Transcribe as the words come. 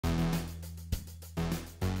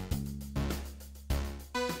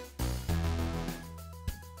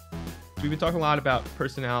We've been talking a lot about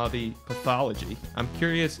personality pathology. I'm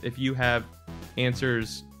curious if you have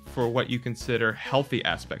answers for what you consider healthy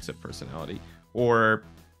aspects of personality, or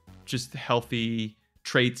just healthy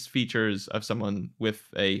traits, features of someone with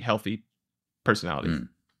a healthy personality.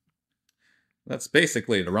 That's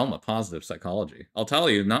basically the realm of positive psychology. I'll tell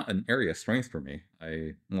you, not an area of strength for me.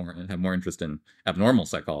 I have more interest in abnormal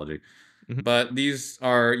psychology. Mhm. But these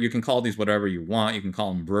are, you can call these whatever you want. You can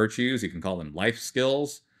call them virtues. You can call them life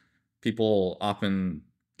skills. People often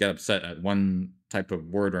get upset at one type of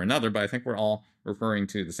word or another, but I think we're all referring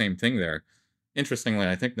to the same thing there. Interestingly,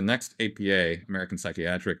 I think the next APA, American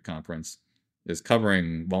Psychiatric Conference, is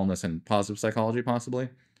covering wellness and positive psychology, possibly.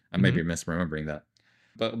 I may be misremembering that.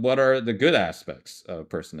 But what are the good aspects of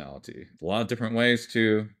personality? A lot of different ways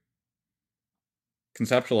to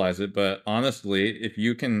conceptualize it, but honestly, if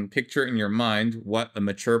you can picture in your mind what a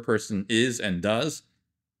mature person is and does,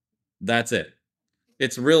 that's it.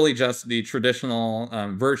 It's really just the traditional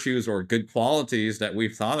virtues or good qualities that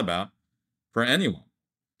we've thought about for anyone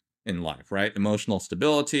in life, right? Emotional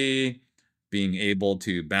stability, being able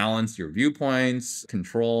to balance your viewpoints,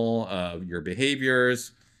 control of your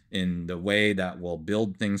behaviors in the way that will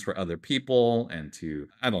build things for other people, and to,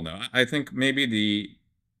 I don't know, I think maybe the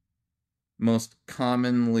most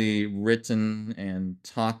commonly written and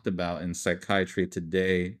talked about in psychiatry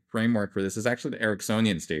today framework for this is actually the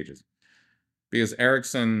Eriksonian stages. Because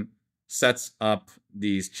Erikson sets up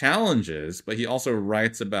these challenges, but he also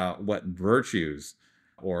writes about what virtues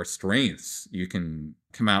or strengths you can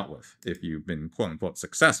come out with if you've been quote unquote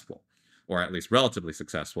successful, or at least relatively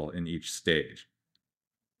successful in each stage.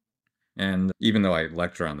 And even though I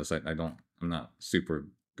lecture on this, I'm not super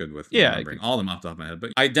good with remembering all of them off the top of my head.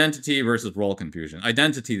 But identity versus role confusion.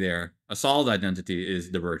 Identity there, a solid identity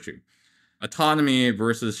is the virtue. Autonomy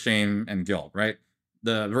versus shame and guilt, right?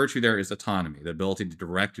 The virtue there is autonomy, the ability to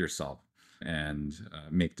direct yourself and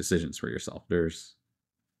make decisions for yourself. There's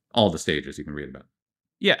all the stages you can read about.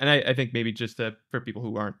 Yeah, and I think maybe just for people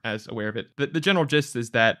who aren't as aware of it, the general gist is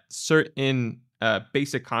that certain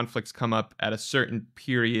basic conflicts come up at a certain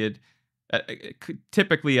period,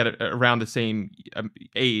 typically at around the same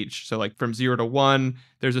age. So like from 0 to 1,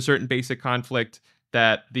 there's a certain basic conflict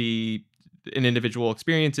that an individual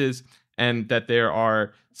experiences, and that there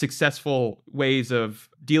are successful ways of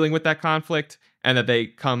dealing with that conflict, and that they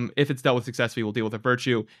come, if it's dealt with successfully, will deal with a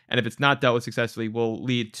virtue, and if it's not dealt with successfully, will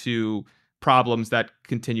lead to problems that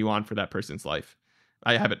continue on for that person's life.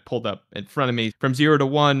 I have it pulled up in front of me. From 0 to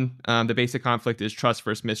 1, the basic conflict is trust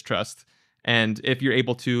versus mistrust. And if you're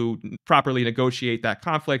able to properly negotiate that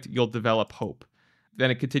conflict, you'll develop hope.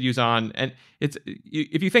 Then it continues on. And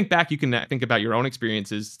if you think back, you can think about your own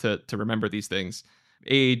experiences to remember these things.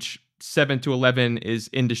 Age 7 to 11 is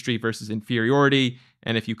industry versus inferiority.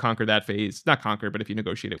 And if you conquer that phase, not conquer, but if you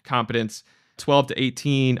negotiate it, competence. 12 to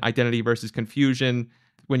 18, identity versus confusion.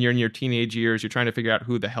 When you're in your teenage years, you're trying to figure out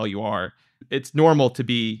who the hell you are. It's normal to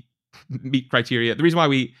meet criteria. The reason why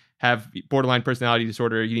we have borderline personality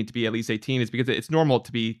disorder, you need to be at least 18, is because it's normal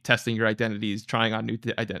to be testing your identities, trying on new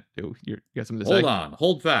identities. You got something to say? Hold on,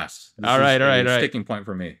 hold fast. All right. Sticking point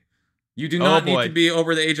for me. You do not need to be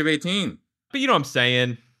over the age of 18. But you know what I'm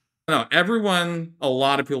saying. No, a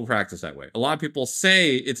lot of people practice that way. A lot of people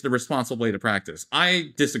say it's the responsible way to practice.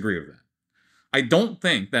 I disagree with that. I don't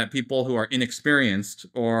think that people who are inexperienced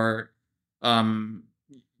or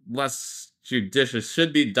less judicious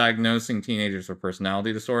should be diagnosing teenagers with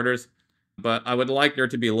personality disorders, but I would like there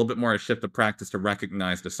to be a little bit more a shift of practice to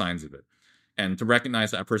recognize the signs of it, and to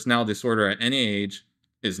recognize that a personality disorder at any age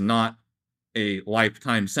is not a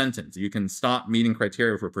lifetime sentence. You can stop meeting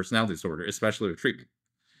criteria for personality disorder, especially with treatment.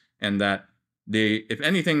 And that if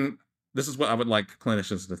anything, this is what I would like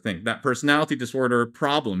clinicians to think, that personality disorder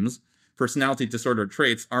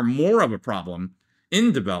traits are more of a problem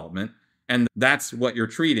in development, and that's what you're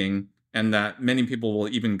treating, and that many people will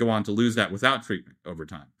even go on to lose that without treatment over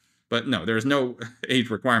time. But no, there's no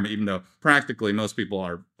age requirement, even though practically most people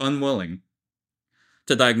are unwilling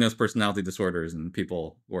to diagnose personality disorders in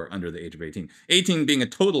people who are under the age of 18. 18 being a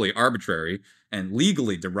totally arbitrary and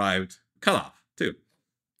legally derived cutoff, too.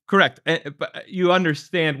 Correct. But you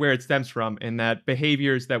understand where it stems from, in that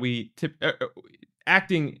behaviors that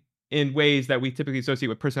acting in ways that we typically associate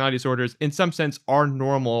with personality disorders, in some sense, are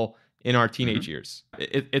normal in our teenage years.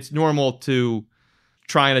 It's normal to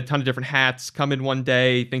try on a ton of different hats, come in one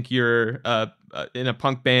day, think you're in a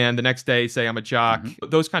punk band, the next day say I'm a jock.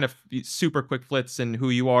 Those kind of super quick flits in who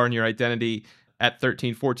you are and your identity at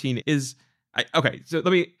 13, 14 is... okay, so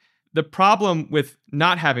the problem with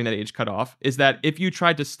not having that age cutoff is that if you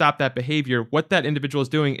tried to stop that behavior, what that individual is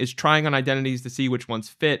doing is trying on identities to see which ones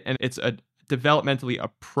fit, and it's a developmentally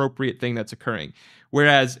appropriate thing that's occurring.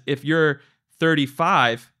 Whereas if you're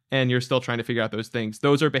 35 and you're still trying to figure out those things,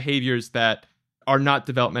 those are behaviors that are not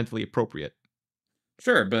developmentally appropriate.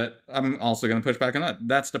 Sure, but I'm also going to push back on that.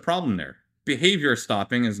 That's the problem there. Behavior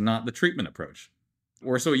stopping is not the treatment approach.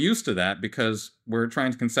 We're so used to that because we're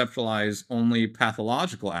trying to conceptualize only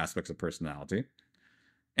pathological aspects of personality.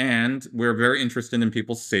 And we're very interested in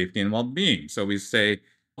people's safety and well-being. So we say,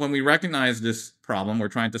 when we recognize this problem, we're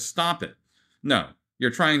trying to stop it. No, you're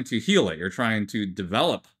trying to heal it. You're trying to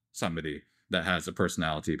develop somebody that has a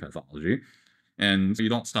personality pathology. And you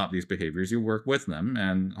don't stop these behaviors. You work with them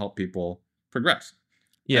and help people progress.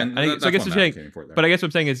 Yeah, And so I guess what I'm saying, for there. but I guess what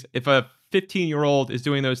I'm saying is, if a 15-year-old is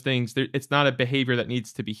doing those things, it's not a behavior that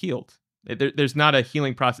needs to be healed. There's not a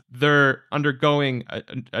healing process. They're undergoing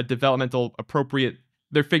a developmental appropriate.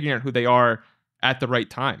 They're figuring out who they are at the right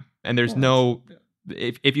time, and there's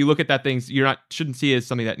if you look at that things, shouldn't see it as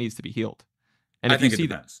something that needs to be healed. And I if you think see it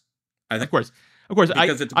depends. I think, of course,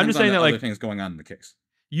 because it depends I'm just saying on that other like things going on in the case.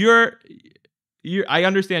 I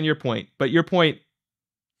understand your point, but your point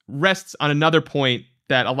rests on another point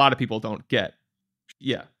that a lot of people don't get.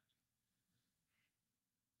 Yeah.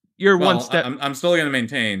 One step. I'm still going to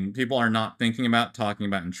maintain people are not thinking about, talking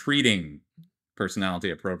about, and treating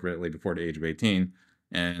personality appropriately before the age of 18.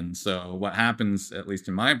 And so what happens, at least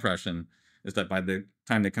in my impression, is that by the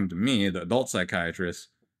time they come to me, the adult psychiatrist,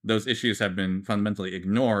 those issues have been fundamentally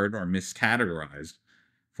ignored or miscategorized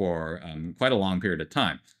for quite a long period of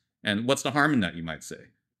time. And what's the harm in that, you might say?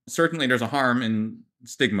 Certainly there's a harm in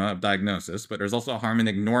stigma of diagnosis, but there's also a harm in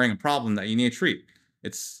ignoring a problem that you need to treat.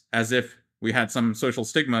 It's as if we had some social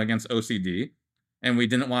stigma against OCD, and we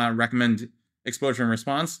didn't want to recommend exposure and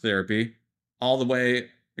response therapy all the way,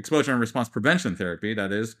 exposure and response prevention therapy,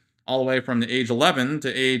 that is, all the way from the age 11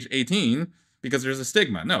 to age 18, because there's a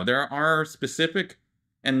stigma. No, there are specific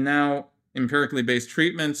and now empirically based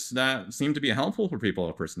treatments that seem to be helpful for people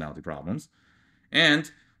with personality problems. And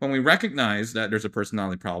when we recognize that there's a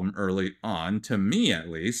personality problem early on, to me at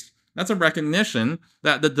least, that's a recognition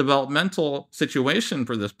that the developmental situation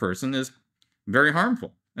for this person is very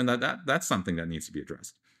harmful, and that's something that needs to be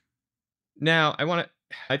addressed. Now,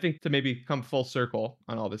 I think to maybe come full circle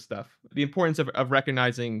on all this stuff, the importance of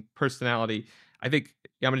recognizing personality. I think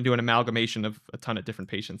I'm going to do an amalgamation of a ton of different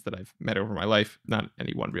patients that I've met over my life, not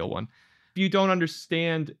any one real one. If you don't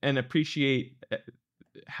understand and appreciate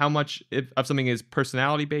how much of something is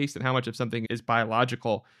personality based and how much of something is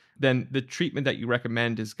biological, then the treatment that you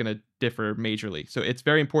recommend is going to differ majorly. So it's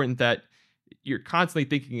very important that you're constantly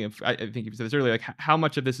thinking of, I think you said this earlier, like how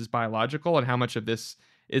much of this is biological and how much of this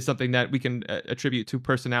is something that we can attribute to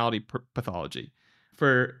personality pathology.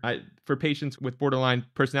 For patients with borderline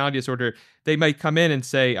personality disorder, they might come in and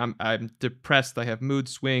say, I'm depressed, I have mood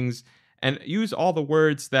swings, and use all the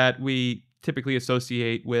words that we typically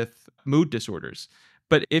associate with mood disorders.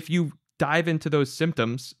 But if you dive into those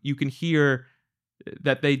symptoms, you can hear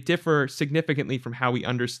that they differ significantly from how we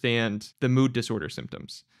understand the mood disorder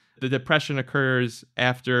symptoms. The depression occurs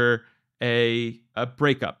after a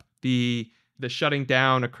breakup. The shutting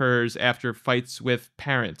down occurs after fights with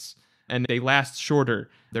parents, and they last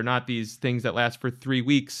shorter. They're not these things that last for 3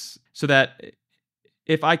 weeks. So that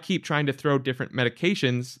if I keep trying to throw different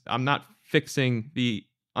medications, I'm not fixing the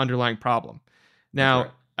underlying problem. Now,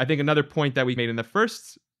 right. I think another point that we made in the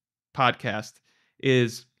first podcast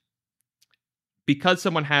is because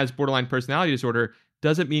someone has borderline personality disorder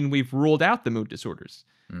doesn't mean we've ruled out the mood disorders.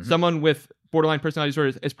 Mm-hmm. Someone with borderline personality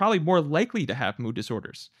disorders is probably more likely to have mood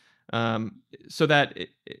disorders. So that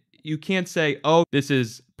you can't say, oh, this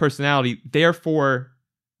is personality, therefore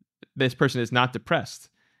this person is not depressed.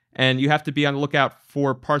 And you have to be on the lookout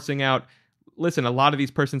for parsing out, listen, a lot of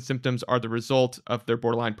these person's symptoms are the result of their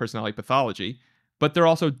borderline personality pathology, but they're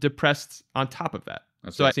also depressed on top of that.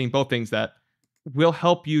 That's so right. I've seen both things that will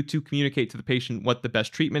help you to communicate to the patient what the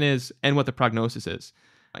best treatment is and what the prognosis is.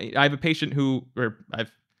 I have a patient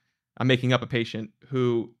I'm making up a patient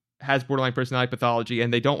who has borderline personality pathology,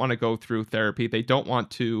 and they don't want to go through therapy. They don't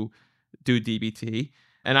want to do DBT.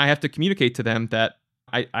 And I have to communicate to them that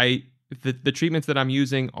the treatments that I'm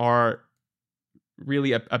using are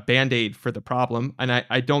really a Band-Aid for the problem. And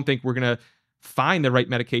I don't think we're going to find the right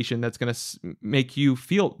medication that's going to make you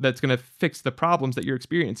feel, that's going to fix the problems that you're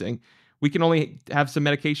experiencing. We can only have some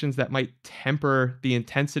medications that might temper the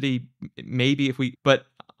intensity, maybe but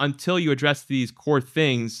until you address these core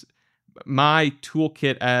things, my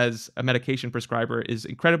toolkit as a medication prescriber is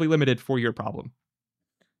incredibly limited for your problem.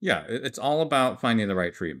 Yeah, it's all about finding the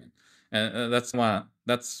right treatment. And that's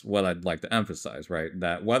what I'd like to emphasize, right?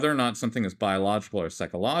 That whether or not something is biological or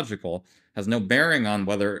psychological has no bearing on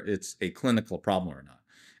whether it's a clinical problem or not.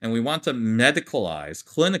 And we want to medicalize,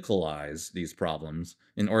 clinicalize these problems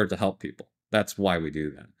in order to help people. That's why we do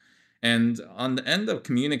that. And on the end of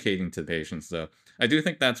communicating to patients, though, I do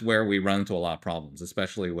think that's where we run into a lot of problems,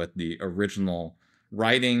 especially with the original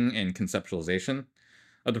writing and conceptualization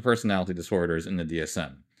of the personality disorders in the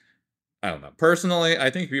DSM. I don't know. Personally, I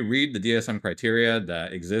think if you read the DSM criteria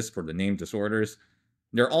that exist for the named disorders,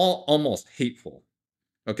 they're all almost hateful.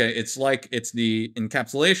 Okay, it's like it's the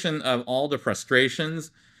encapsulation of all the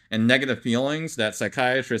frustrations and negative feelings that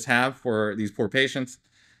psychiatrists have for these poor patients.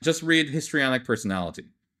 Just read histrionic personality.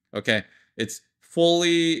 Okay, it's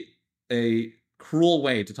fully a cruel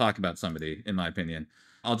way to talk about somebody, in my opinion.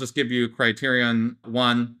 I'll just give you criterion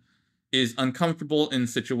one is uncomfortable in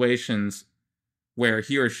situations where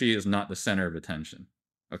he or she is not the center of attention.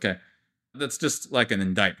 Okay, that's just like an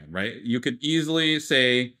indictment, right? You could easily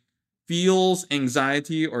say feels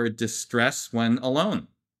anxiety or distress when alone,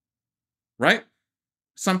 right?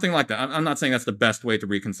 Something like that. I'm not saying that's the best way to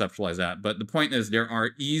reconceptualize that, but the point is there are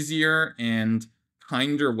easier and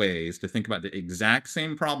kinder ways to think about the exact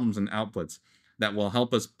same problems and outputs that will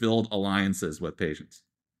help us build alliances with patients.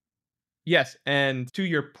 Yes, and to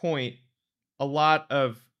your point, a lot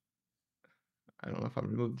of, I don't know if I'm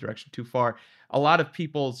going to move the direction too far. A lot of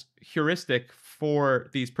people's heuristic for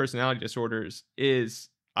these personality disorders is,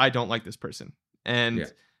 I don't like this person. Yeah.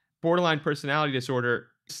 And borderline personality disorder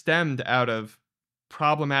stemmed out of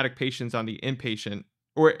problematic patients on the inpatient,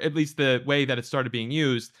 or at least the way that it started being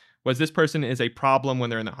used was this person is a problem when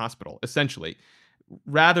they're in the hospital, essentially,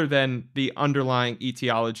 rather than the underlying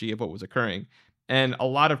etiology of what was occurring. And a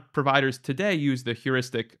lot of providers today use the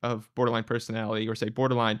heuristic of borderline personality, or say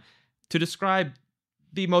borderline, to describe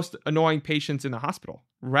the most annoying patients in the hospital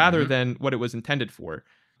rather than what it was intended for.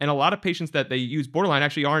 And a lot of patients that they use borderline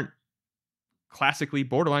actually aren't classically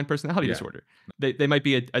borderline personality disorder. They might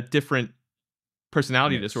be a different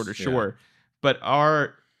personality disorder, sure, but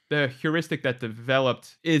the heuristic that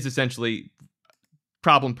developed is essentially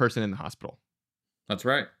problem person in the hospital. That's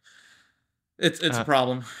right. It's a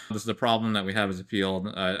problem. This is a problem that we have as a field.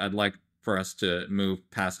 I'd like for us to move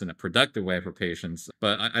past in a productive way for patients,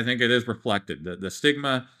 but I think it is reflected. The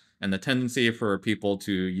stigma and the tendency for people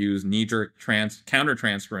to use knee-jerk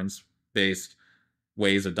countertransference-based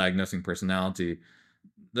ways of diagnosing personality,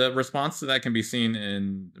 the response to that can be seen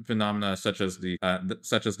in phenomena such as the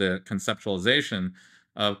conceptualization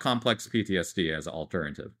of complex PTSD as an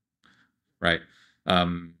alternative, right?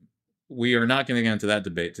 We are not going to get into that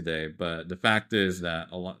debate today, but the fact is that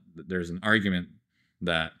there's an argument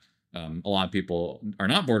that a lot of people are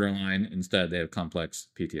not borderline. Instead, they have complex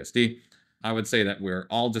PTSD. I would say that we're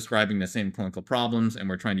all describing the same clinical problems, and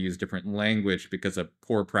we're trying to use different language because of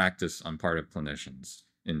poor practice on part of clinicians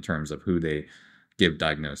in terms of who they give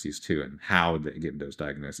diagnoses to and how they give those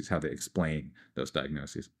diagnoses, how they explain those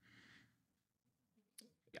diagnoses.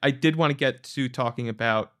 I did want to get to talking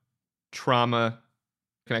about trauma,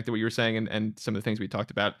 connected to what you were saying, and some of the things we talked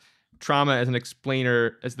about. Trauma as an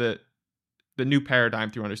explainer, as the new paradigm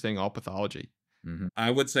through understanding all pathology. I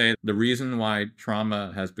would say the reason why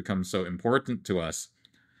trauma has become so important to us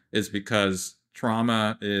is because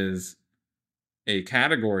trauma is a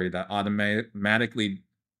category that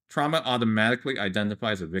trauma automatically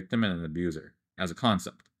identifies a victim and an abuser as a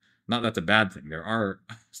concept. Not that's a bad thing. There are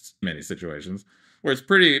many situations where it's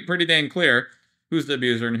pretty dang clear who's the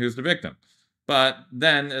abuser and who's the victim. But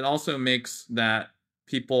then it also makes that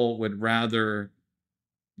people would rather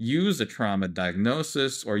use a trauma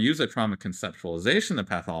diagnosis or use a trauma conceptualization of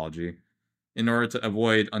pathology in order to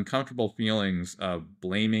avoid uncomfortable feelings of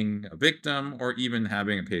blaming a victim or even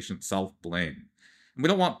having a patient self-blame. We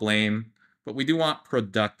don't want blame, but we do want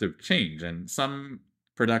productive change. And some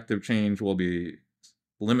productive change will be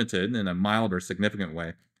limited in a mild or significant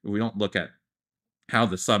way if we don't look at how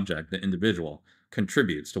the subject, the individual,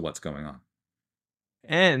 contributes to what's going on.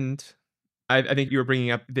 And I think you were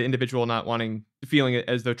bringing up the individual not feeling it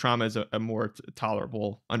as though trauma is a more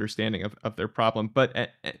tolerable understanding of their problem. But,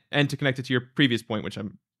 and to connect it to your previous point,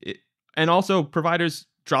 and also providers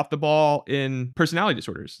drop the ball in personality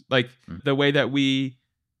disorders, like the way that we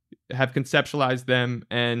have conceptualized them.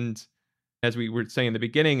 And as we were saying in the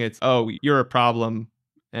beginning, it's, oh, you're a problem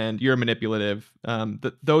and you're manipulative.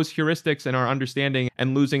 Those heuristics and our understanding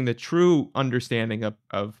and losing the true understanding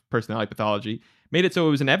of personality pathology made it so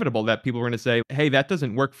it was inevitable that people were going to say, hey, that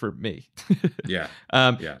doesn't work for me. Yeah.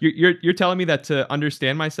 You're telling me that to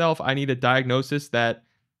understand myself, I need a diagnosis that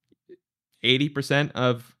 80%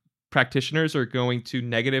 of practitioners are going to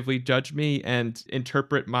negatively judge me and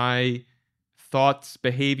interpret my thoughts,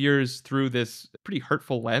 behaviors through this pretty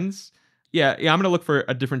hurtful lens. Yeah, I'm going to look for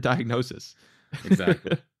a different diagnosis.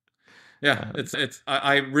 Exactly. Yeah, Um,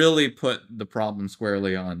 I really put the problem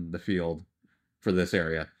squarely on the field for this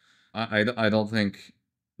area. I don't think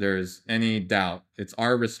there's any doubt. It's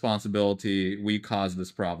our responsibility. We caused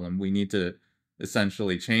this problem. We need to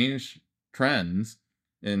essentially change trends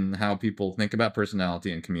in how people think about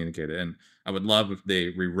personality and communicate it. And I would love if they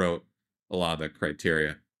rewrote a lot of the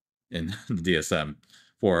criteria in the DSM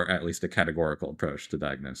for at least a categorical approach to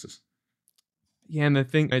diagnosis. yeah, and the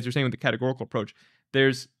thing, as you're saying with the categorical approach,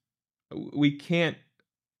 there's we can't.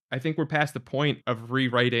 I think we're past the point of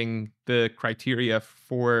rewriting the criteria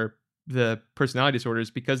for the personality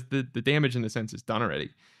disorders because the damage in the sense is done already.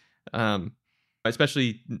 Um,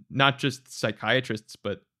 Especially not just psychiatrists,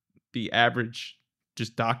 but the average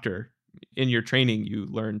just doctor in your training, you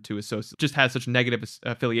learn to associate just has such negative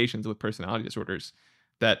affiliations with personality disorders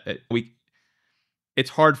that it's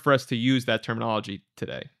hard for us to use that terminology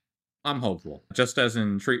today. I'm hopeful. Just as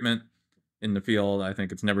in treatment in the field, I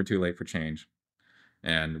think it's never too late for change.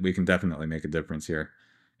 And we can definitely make a difference here.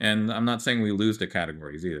 And I'm not saying we lose the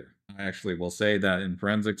categories either. I actually will say that in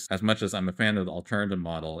forensics, as much as I'm a fan of the alternative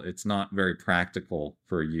model, it's not very practical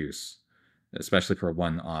for use, especially for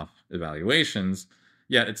one-off evaluations.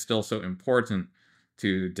 Yet it's still so important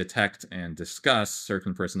to detect and discuss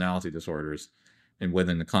certain personality disorders and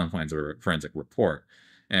within the confines of a forensic report.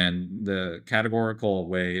 And the categorical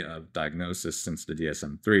way of diagnosis since the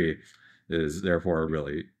DSM-3 is therefore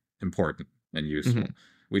really important and useful. Mhm.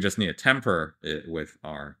 We just need to temper it with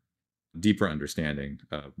our deeper understanding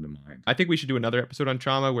of the mind. I think we should do another episode on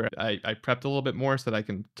trauma where I prepped a little bit more so that I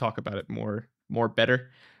can talk about it more better.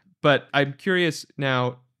 But I'm curious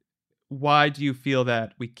now, why do you feel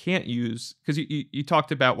that we can't use, because you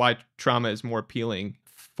talked about why trauma is more appealing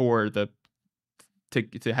for the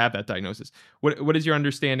to have that diagnosis. What is your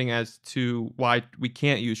understanding as to why we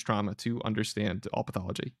can't use trauma to understand all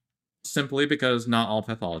pathology? Simply because not all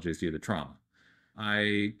pathology is due to trauma.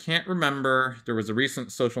 I can't remember. There was a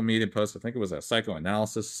recent social media post, I think it was a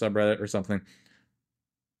psychoanalysis subreddit or something,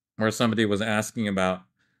 where somebody was asking about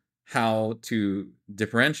how to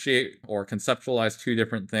differentiate or conceptualize two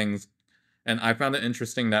different things. And I found it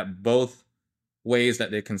interesting that both ways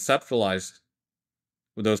that they conceptualized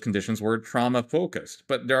those conditions were trauma focused.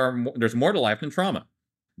 But there's more to life than trauma.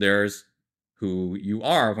 There's who you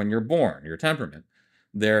are when you're born, your temperament.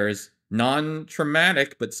 There's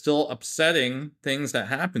non-traumatic but still upsetting things that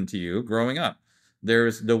happen to you growing up.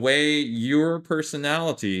 There's the way your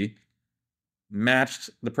personality matched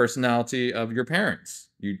the personality of your parents.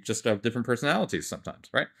 You just have different personalities sometimes,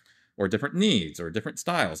 right? Or different needs or different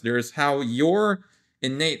styles. There's how your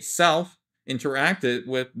innate self interacted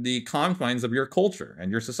with the confines of your culture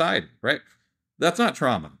and your society, right? That's not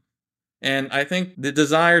trauma. And I think the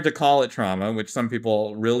desire to call it trauma, which some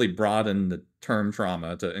people really broaden the term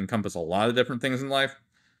trauma to encompass a lot of different things in life,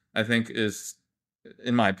 I think is,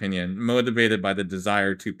 in my opinion, motivated by the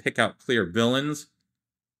desire to pick out clear villains,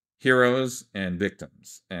 heroes, and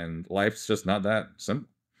victims. And life's just not that simple.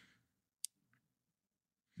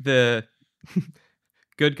 The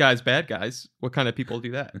good guys, bad guys. What kind of people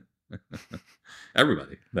do that?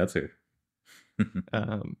 Everybody. That's who.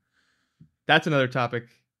 Um, that's another topic.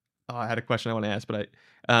 Oh, I had a question I want to ask, but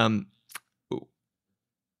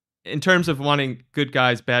in terms of wanting good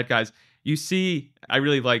guys, bad guys, you see, I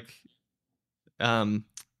really like, um,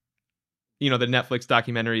 the Netflix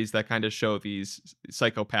documentaries that kind of show these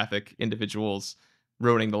psychopathic individuals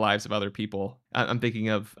ruining the lives of other people. I'm thinking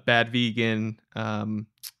of Bad Vegan,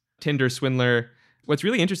 Tinder Swindler. What's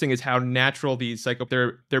really interesting is how natural these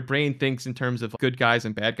their brain thinks in terms of good guys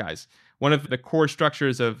and bad guys. One of the core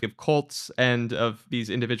structures of cults and of these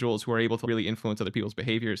individuals who are able to really influence other people's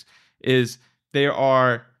behaviors is there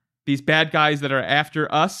are these bad guys that are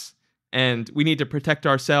after us, and we need to protect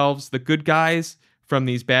ourselves, the good guys, from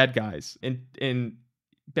these bad guys. In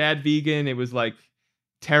Bad Vegan, it was like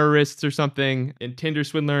terrorists or something. In Tinder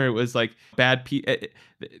Swindler, it was like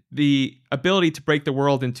the ability to break the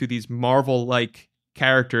world into these Marvel-like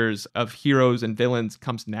characters of heroes and villains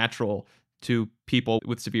comes natural to people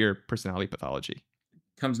with severe personality pathology.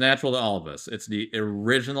 Comes natural to all of us. It's the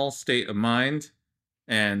original state of mind,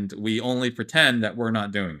 and we only pretend that we're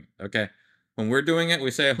not doing it, okay? When we're doing it,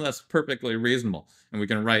 we say, well, that's perfectly reasonable. And we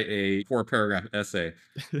can write a 4-paragraph essay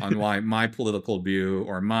on why my political view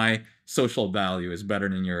or my social value is better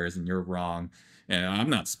than yours and you're wrong. And I'm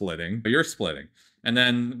not splitting, but you're splitting. And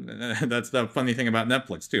then that's the funny thing about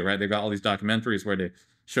Netflix too, right? They've got all these documentaries where they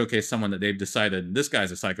showcase someone that they've decided, this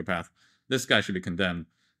guy's a psychopath. This guy should be condemned.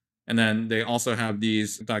 And then they also have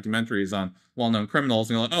these documentaries on well-known criminals.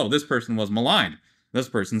 And you're like, oh, this person was maligned. This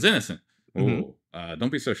person's innocent. Mm-hmm. Ooh,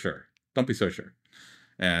 don't be so sure. Don't be so sure.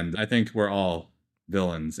 And I think we're all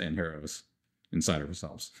villains and heroes inside of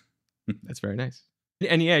ourselves. That's very nice.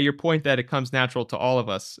 And yeah, your point that it comes natural to all of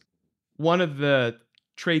us. One of the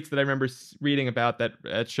traits that I remember reading about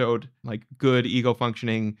that showed like good ego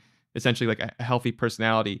functioning, essentially like a healthy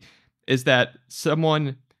personality, is that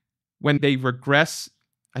someone, when they regress,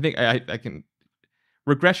 I think I can,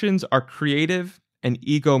 regressions are creative and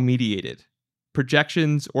ego mediated.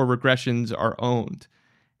 Projections or regressions are owned.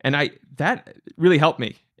 And that really helped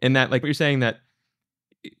me in that, like what you're saying, that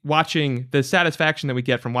watching the satisfaction that we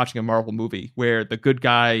get from watching a Marvel movie where the good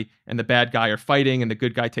guy and the bad guy are fighting and the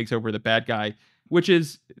good guy takes over the bad guy, which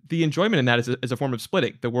is the enjoyment in that is a form of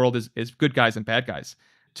splitting. The world is good guys and bad guys.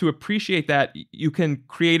 To appreciate that, you can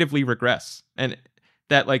creatively regress. And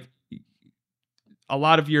that, like, a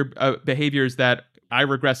lot of your behaviors that I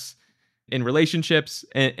regress in relationships,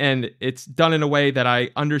 and it's done in a way that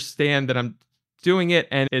I understand that I'm doing it,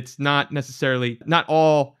 and it's not necessarily, not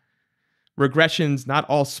all regressions, not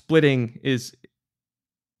all splitting is,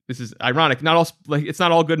 this is ironic, not all, like, it's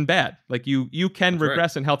not all good and bad. Like you can That's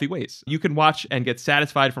regress in healthy ways. You can watch and get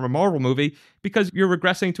satisfied from a Marvel movie because you're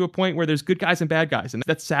regressing to a point where there's good guys and bad guys, and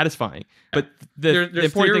that's satisfying. But the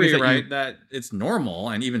important thing is that right, that it's normal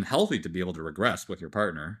and even healthy to be able to regress with your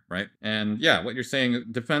partner, right? And yeah, what you're saying,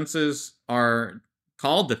 defenses are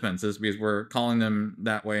called defenses because we're calling them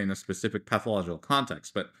that way in a specific pathological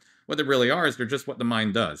context. But what they really are is they're just what the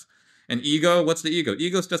mind does. And ego, what's the ego?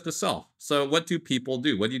 Ego's just a self. So what do people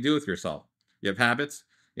do? What do you do with yourself? You have habits,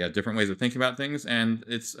 you have different ways of thinking about things, and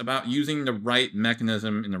it's about using the right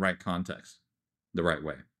mechanism in the right context, the right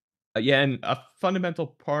way. Yeah, and a fundamental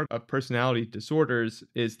part of personality disorders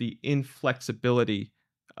is the inflexibility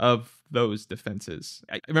of those defenses.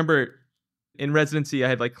 I remember in residency, I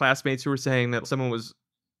had like classmates who were saying that someone was,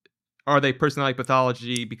 are they personality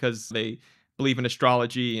pathology because they believe in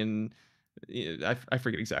astrology, and I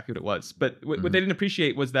forget exactly what it was. But what they didn't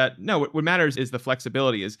appreciate was that, no, what matters is the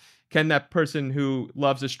flexibility. Is, can that person who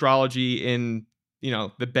loves astrology in,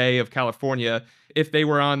 the Bay of California, if they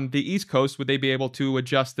were on the East Coast, would they be able to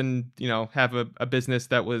adjust and, have a business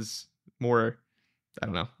that was more, I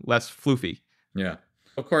don't know, less floofy? Yeah.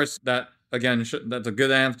 Of course, that, again, that's a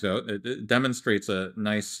good anecdote. It demonstrates a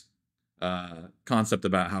nice concept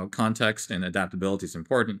about how context and adaptability is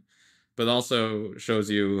important, but also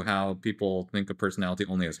shows you how people think of personality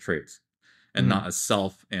only as traits and not as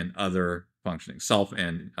self and other functioning, self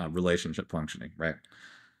and relationship functioning, right?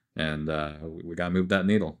 And we got to move that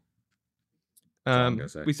needle. We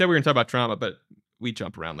said we were going to talk about trauma, but we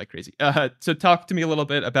jump around like crazy. So talk to me a little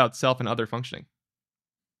bit about self and other functioning.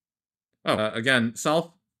 Again,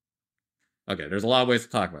 self. Okay, there's a lot of ways to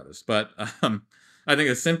talk about this, but I think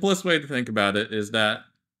the simplest way to think about it is that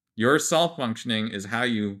your self functioning is how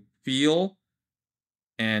you feel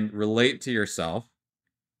and relate to yourself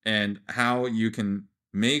and how you can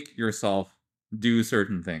make yourself do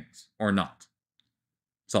certain things or not.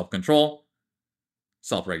 Self-control,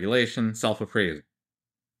 self-regulation, self-appraisal,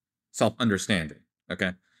 self-understanding,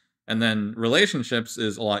 okay? And then relationships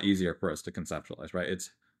is a lot easier for us to conceptualize, right?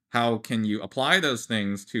 It's how can you apply those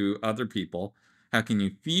things to other people? How can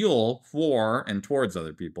you feel for and towards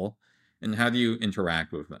other people? And how do you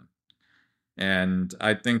interact with them? And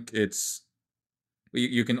I think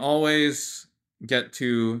you can always get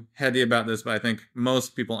too heady about this, but I think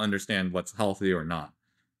most people understand what's healthy or not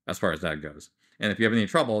as far as that goes. And if you have any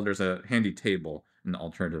trouble, there's a handy table in the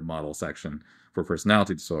alternative model section for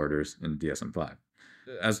personality disorders in DSM-5.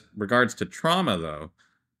 As regards to trauma, though,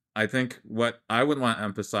 I think what I would want to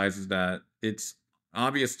emphasize is that it's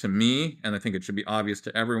obvious to me, and I think it should be obvious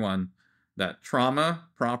to everyone, that trauma,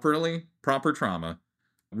 proper trauma,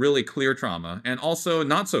 really clear trauma, and also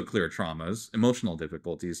not so clear traumas, emotional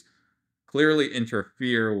difficulties, clearly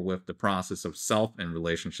interfere with the process of self and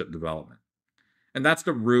relationship development. And that's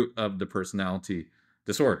the root of the personality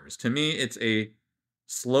disorders. To me, it's a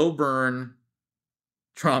slow burn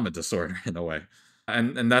trauma disorder in a way.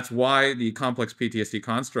 And that's why the complex PTSD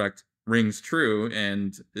construct rings true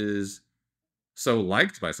and is so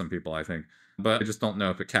liked by some people, I think. But I just don't know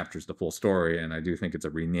if it captures the full story. And I do think it's a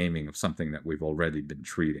renaming of something that we've already been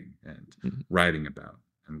treating and writing about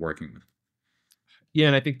and working with. Yeah,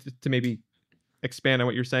 and I think to maybe expand on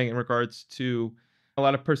what you're saying in regards to a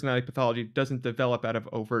lot of personality pathology doesn't develop out of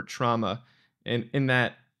overt trauma, and in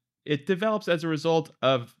that it develops as a result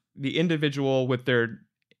of the individual with their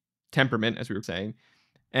temperament, as we were saying,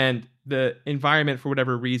 and the environment, for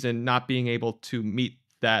whatever reason, not being able to meet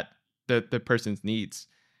that the person's needs.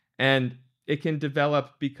 And it can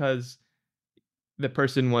develop because the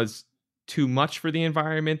person was too much for the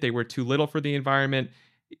environment, they were too little for the environment.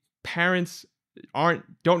 Parents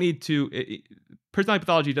don't need to, personality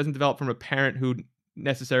pathology doesn't develop from a parent who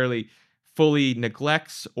necessarily fully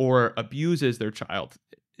neglects or abuses their child.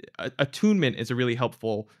 Attunement is a really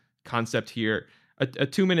helpful concept here.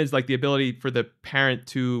 Attunement is like the ability for the parent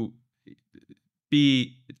to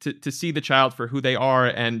see the child for who they are,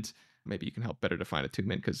 and maybe you can help better define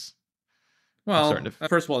attunement because I'm starting Well, to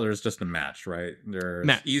first of all, there's just a match, right? There's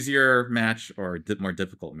Matt. easier match or more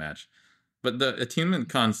difficult match. But the attunement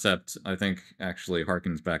concept, I think, actually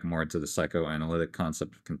harkens back more to the psychoanalytic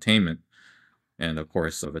concept of containment and, of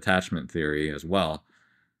course, of attachment theory as well.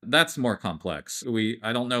 That's more complex.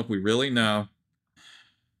 I don't know if we really know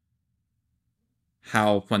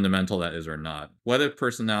how fundamental that is or not. What if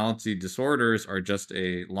personality disorders are just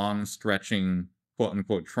a long-stretching,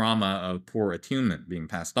 quote-unquote, trauma of poor attunement being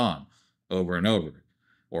passed on over and over?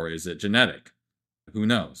 Or is it genetic? Who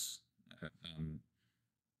knows?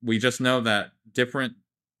 We just know that different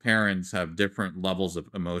parents have different levels of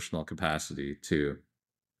emotional capacity to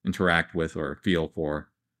interact with or feel for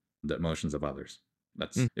the emotions of others.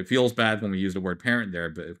 It feels bad when we use the word parent there,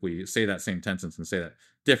 but if we say that same sentence and say that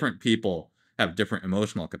different people have different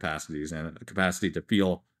emotional capacities and a capacity to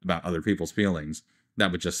feel about other people's feelings,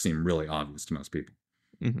 that would just seem really obvious to most people.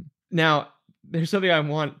 Now, there's something I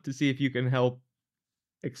want to see if you can help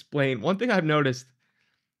explain. One thing I've noticed,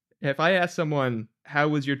 if I ask someone, how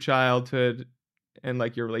was your childhood and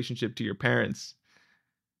like your relationship to your parents?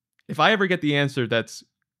 If I ever get the answer that's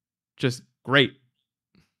just great,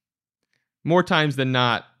 more times than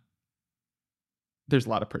not, there's a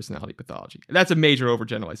lot of personality pathology. That's a major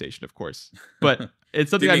overgeneralization, of course, but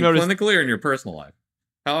it's something Do you I've mean noticed. clinically or in your personal life?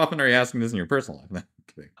 How often are you asking this in your personal life?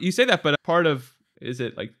 You say that, but part of, is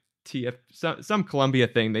it like some Columbia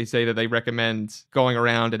thing? They say that they recommend going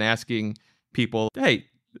around and asking people, hey,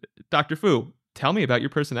 Dr. Fu, tell me about your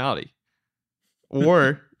personality,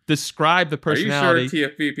 or describe the personality. Are you sure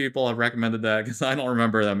TFP people have recommended that? Because I don't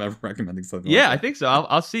remember them ever recommending something Yeah, like that. I think so.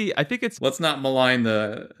 I'll see. I think it's... Let's not malign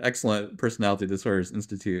the excellent Personality Disorders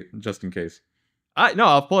Institute, just in case. No,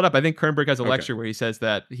 I'll pull it up. I think Kernberg has a Okay. lecture where he says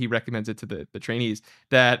that he recommends it to the trainees,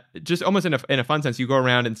 that just almost in a fun sense, you go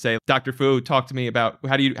around and say, Dr. Fu, talk to me about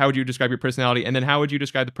how would you describe your personality? And then how would you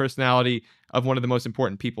describe the personality of one of the most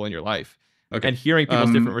important people in your life? Okay. And hearing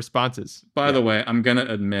people's different responses. By the way, I'm going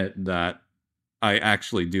to admit that I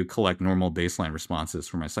actually do collect normal baseline responses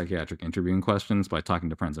for my psychiatric interviewing questions by talking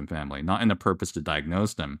to friends and family, not in the purpose to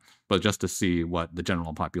diagnose them, but just to see what the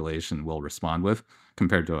general population will respond with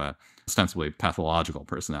compared to a ostensibly pathological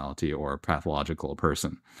personality or pathological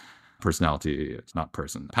person. Personality, it's not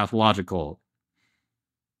person. Pathological,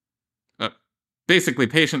 basically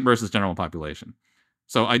patient versus general population.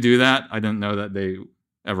 So I do that. I didn't know that they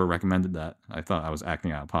ever recommended that. I thought I was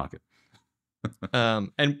acting out of pocket.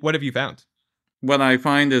 And what have you found? What I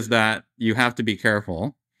find is that you have to be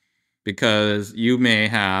careful because you may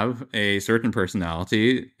have a certain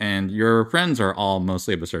personality and your friends are all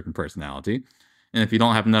mostly of a certain personality. And if you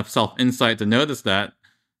don't have enough self-insight to notice that,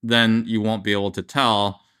 then you won't be able to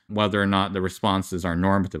tell whether or not the responses are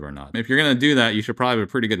normative or not. If you're going to do that, you should probably have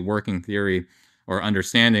a pretty good working theory or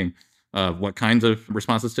understanding of what kinds of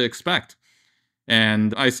responses to expect.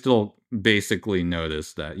 And I still basically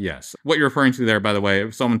notice that, yes, what you're referring to there, by the way,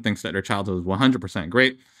 if someone thinks that their childhood is 100%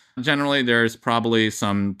 great, generally there's probably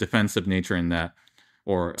some defensive nature in that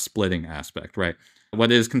or splitting aspect, right?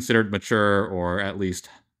 What is considered mature or at least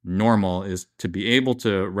normal is to be able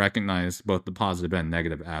to recognize both the positive and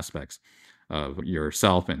negative aspects of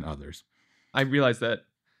yourself and others. I realize that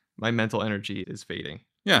my mental energy is fading.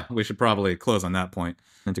 Yeah, we should probably close on that point.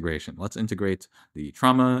 Integration. Let's integrate the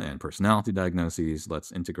trauma and personality diagnoses.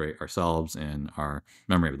 Let's integrate ourselves and our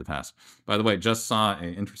memory of the past. By the way, just saw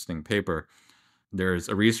an interesting paper. There's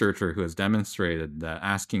a researcher who has demonstrated that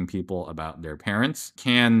asking people about their parents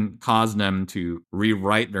can cause them to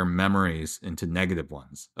rewrite their memories into negative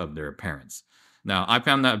ones of their parents. Now, I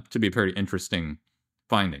found that to be a pretty interesting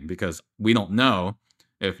finding because we don't know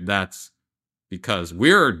if that's because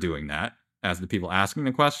we're doing that as the people asking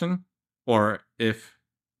the question, or if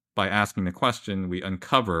by asking the question, we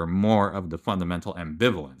uncover more of the fundamental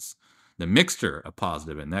ambivalence, the mixture of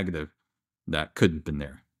positive and negative that could have been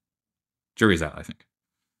there. Jury's out, I think.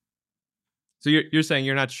 So you're saying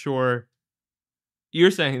you're not sure. You're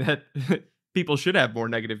saying that people should have more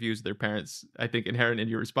negative views of their parents, I think, inherent in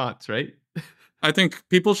your response, right? I think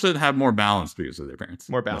people should have more balanced views of their parents.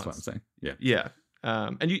 More balanced. That's what I'm saying. Yeah.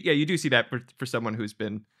 Yeah. And you do see that for someone who's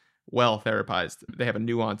been well therapized. They have a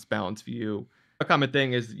nuanced, balanced view. A common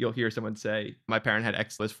thing is you'll hear someone say, my parent had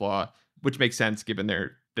X this flaw, which makes sense given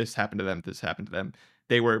this happened to them, this happened to them.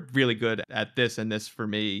 They were really good at this and this for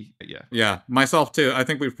me. Yeah. Yeah. Myself too. I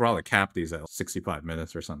think we've probably capped these at 65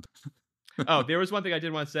 minutes or something. Oh, there was one thing I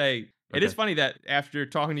did want to say. It is funny that after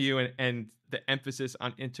talking to you and the emphasis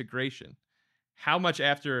on integration, how much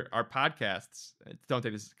after our podcasts, don't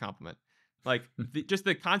take this as a compliment, like just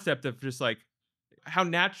the concept of just like how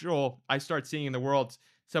natural I start seeing in the world,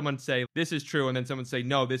 someone say, this is true, and then someone say,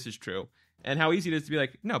 no, this is true. And how easy it is to be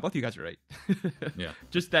like, no, both of you guys are right. Yeah.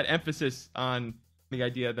 Just that emphasis on the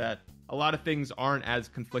idea that a lot of things aren't as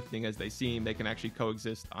conflicting as they seem. They can actually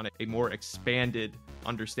coexist on a more expanded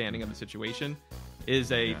understanding of the situation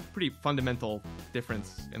is a pretty fundamental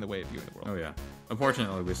difference in the way of viewing the world. Oh, yeah.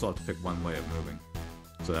 Unfortunately, we still have to pick one way of moving.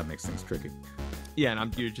 So that makes things tricky. Yeah,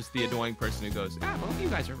 and you're just the annoying person who goes, both of you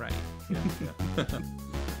guys are right. Yeah.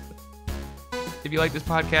 If you like this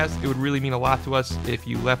podcast, it would really mean a lot to us if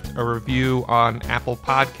you left a review on Apple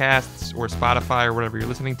Podcasts or Spotify or whatever you're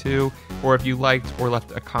listening to, or if you liked or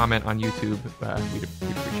left a comment on YouTube. We'd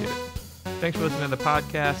appreciate it. Thanks for listening to the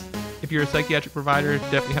podcast. If you're a psychiatric provider,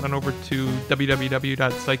 definitely head on over to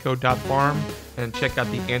www.psycho.farm and check out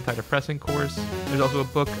the antidepressant course. There's also a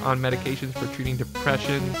book on medications for treating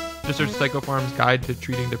depression. Just search Psychofarm's Guide to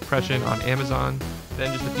Treating Depression on Amazon.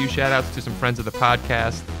 Then just a few shout outs to some friends of the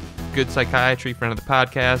podcast. Good Psychiatry, friend of the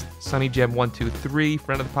podcast. Sunny Gem 123,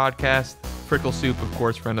 friend of the podcast. Frickle Soup, of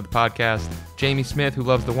course, friend of the podcast. Jamie Smith, who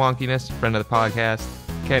loves the wonkiness, friend of the podcast.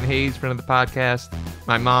 Ken Hayes, friend of the podcast.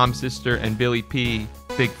 My mom, sister, and Billy P.,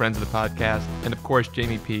 big friends of the podcast. And of course,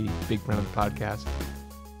 Jamie P., big friend of the podcast.